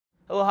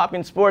Hello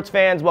Hopkins sports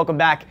fans, welcome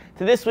back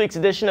to this week's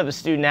edition of the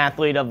Student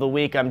Athlete of the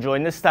Week. I'm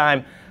joined this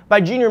time by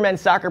junior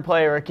men's soccer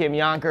player Achim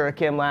Younker.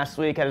 Achim last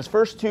week had his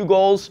first 2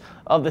 goals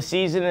of the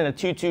season in a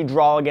 2-2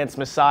 draw against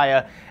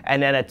Messiah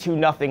and then a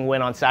 2-0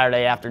 win on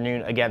Saturday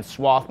afternoon against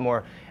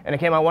Swarthmore. And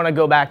Achim, I want to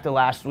go back to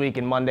last week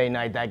and Monday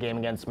night, that game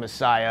against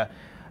Messiah.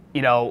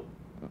 You know,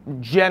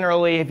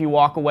 generally if you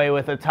walk away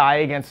with a tie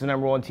against the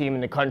 #1 team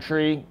in the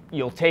country,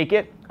 you'll take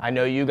it. I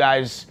know you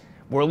guys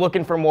were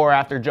looking for more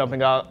after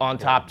jumping out on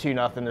top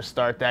 2-0 to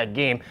start that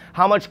game.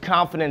 How much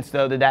confidence,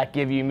 though, did that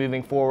give you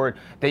moving forward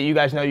that you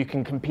guys know you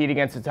can compete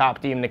against the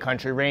top team in the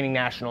country, reigning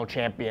national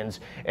champions,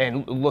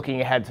 and looking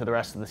ahead to the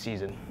rest of the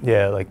season?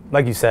 Yeah,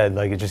 like you said,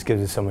 it just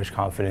gives us so much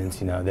confidence.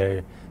 You know,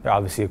 they're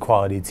obviously a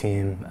quality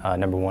team,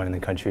 #1 in the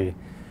country,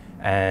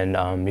 and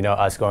you know,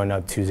 us going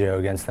up 2-0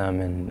 against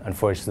them, and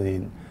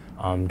unfortunately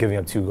giving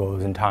up 2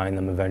 goals and tying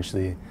them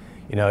eventually.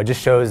 You know, it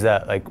just shows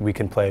that we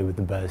can play with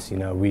the best. You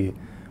know, we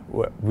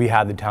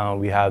have the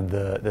talent, we have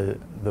the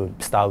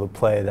style of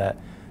play that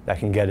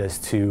can get us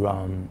to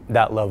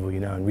that level, you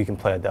know, and we can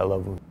play at that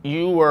level.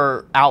 You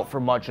were out for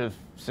much of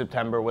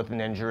September with an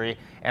injury,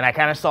 and I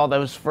kind of saw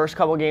those first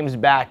couple games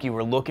back, you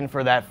were looking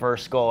for that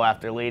first goal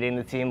after leading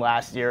the team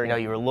last year. You know,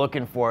 you were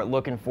looking for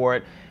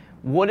it.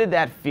 What did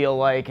that feel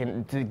like,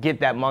 and to get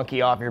that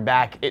monkey off your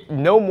back?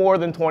 No more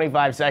than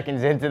 25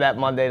 seconds into that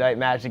Monday night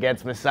match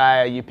against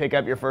Messiah, you pick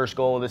up your first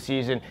goal of the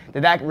season.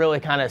 Did that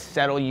really kind of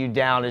settle you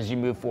down as you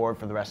move forward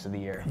for the rest of the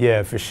year?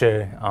 Yeah, for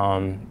sure.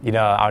 You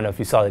know, I don't know if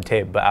you saw the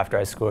tape, but after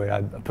I scored,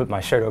 I put my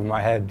shirt over my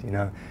head. You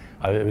know,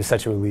 it was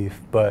such a relief.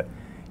 But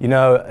you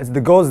know, the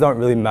goals don't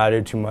really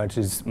matter too much.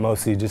 It's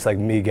mostly just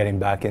me getting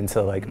back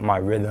into my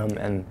rhythm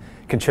and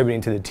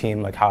contributing to the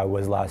team how I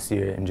was last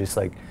year, and just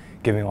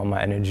giving all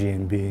my energy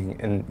and being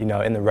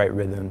in the right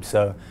rhythm.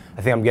 So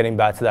I think I'm getting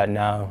back to that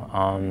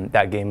now.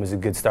 That game was a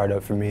good start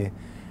up for me,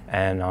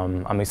 and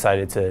I'm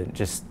excited to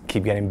just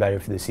keep getting better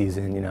for the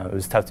season. You know, it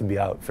was tough to be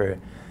out for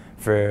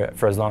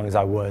as long as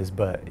I was,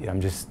 but I'm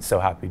just so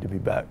happy to be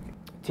back.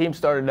 Team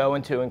started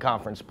 0-2 in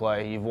conference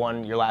play. You've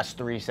won your last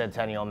 3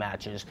 Centennial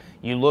matches.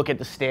 You look at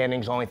the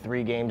standings, only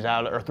 3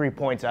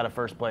 points out of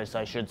first place,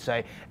 I should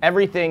say.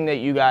 Everything that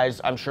you guys,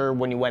 I'm sure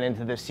when you went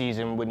into this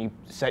season, when you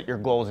set your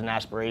goals and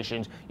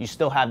aspirations, you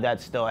still have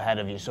that still ahead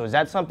of you. So is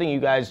that something you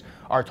guys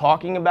are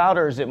talking about,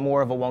 or is it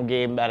more of a 1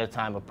 game at a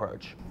time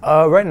approach?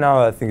 Right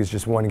now, I think it's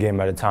just 1 game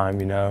at a time,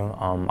 you know.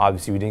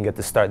 Obviously, we didn't get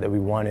the start that we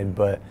wanted,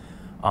 but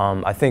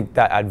I think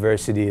that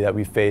adversity that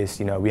we faced,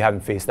 you know, we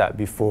haven't faced that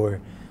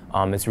before.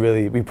 It's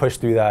really, we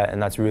pushed through that,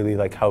 and that's really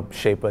helped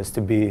shape us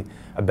to be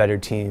a better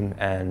team.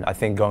 And I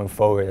think going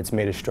forward, it's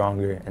made us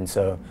stronger. And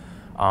so,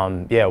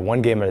 yeah,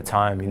 1 game at a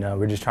time. You know,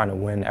 we're just trying to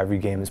win every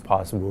game as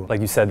possible.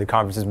 Like you said, the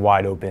conference is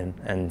wide open,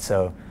 and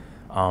so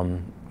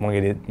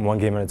 1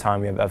 game at a time.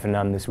 We have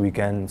F&M this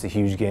weekend. It's a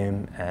huge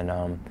game, and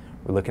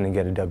we're looking to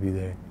get a W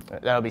there.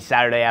 That'll be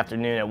Saturday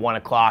afternoon at 1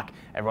 o'clock.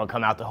 Everyone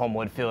come out to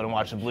Homewood Field and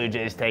watch the Blue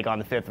Jays take on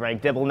the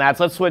 5th-ranked Diplomats.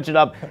 Let's switch it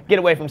up, get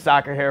away from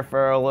soccer here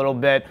for a little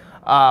bit.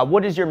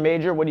 What is your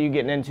major? What are you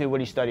getting into? What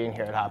are you studying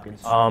here at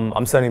Hopkins?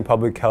 I'm studying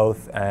public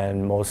health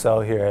and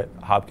MoCell here at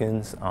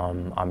Hopkins.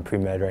 I'm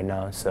pre-med right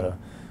now, so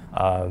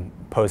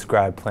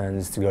post-grad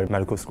plans to go to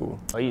medical school.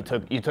 Oh, you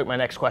took my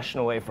next question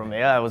away from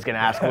me. I was going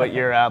to ask what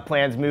your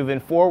plans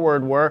moving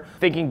forward were.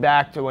 Thinking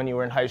back to when you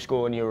were in high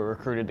school and you were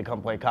recruited to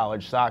come play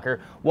college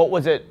soccer, what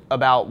was it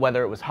about,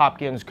 whether it was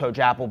Hopkins, Coach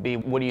Appleby,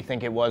 what do you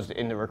think it was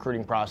in the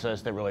recruiting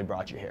process that really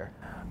brought you here?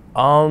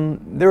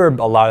 There were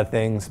a lot of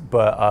things,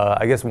 but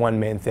I guess one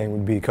main thing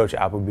would be Coach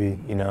Appleby.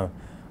 You know,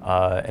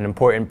 an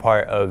important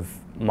part of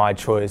my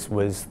choice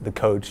was the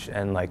coach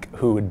and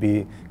who would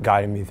be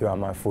guiding me throughout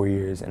my 4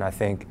 years. And I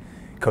think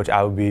Coach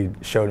Appleby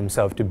showed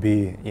himself to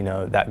be, you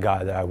know, that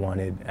guy that I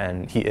wanted,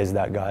 and he is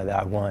that guy that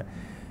I want.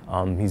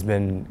 He's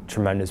been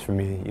tremendous for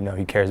me. You know,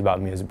 he cares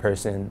about me as a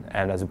person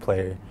and as a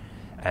player,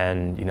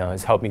 and you know,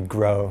 has helped me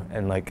grow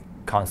and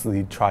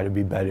constantly try to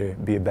be better,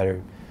 be a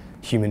better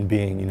human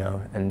being. You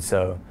know, and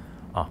so.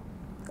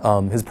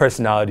 His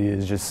personality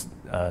is just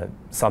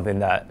something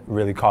that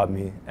really caught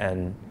me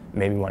and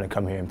made me want to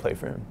come here and play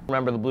for him.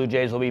 Remember, the Blue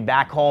Jays will be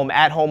back home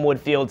at Homewood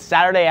Field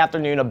Saturday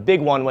afternoon, a big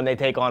one when they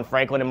take on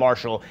Franklin and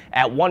Marshall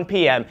at 1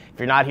 p.m. If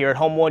you're not here at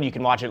Homewood, you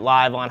can watch it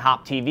live on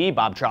Hop TV.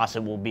 Bob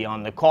Trossett will be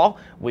on the call.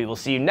 We will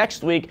see you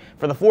next week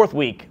for the 4th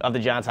week of the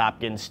Johns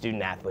Hopkins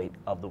Student Athlete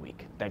of the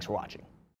Week. Thanks for watching.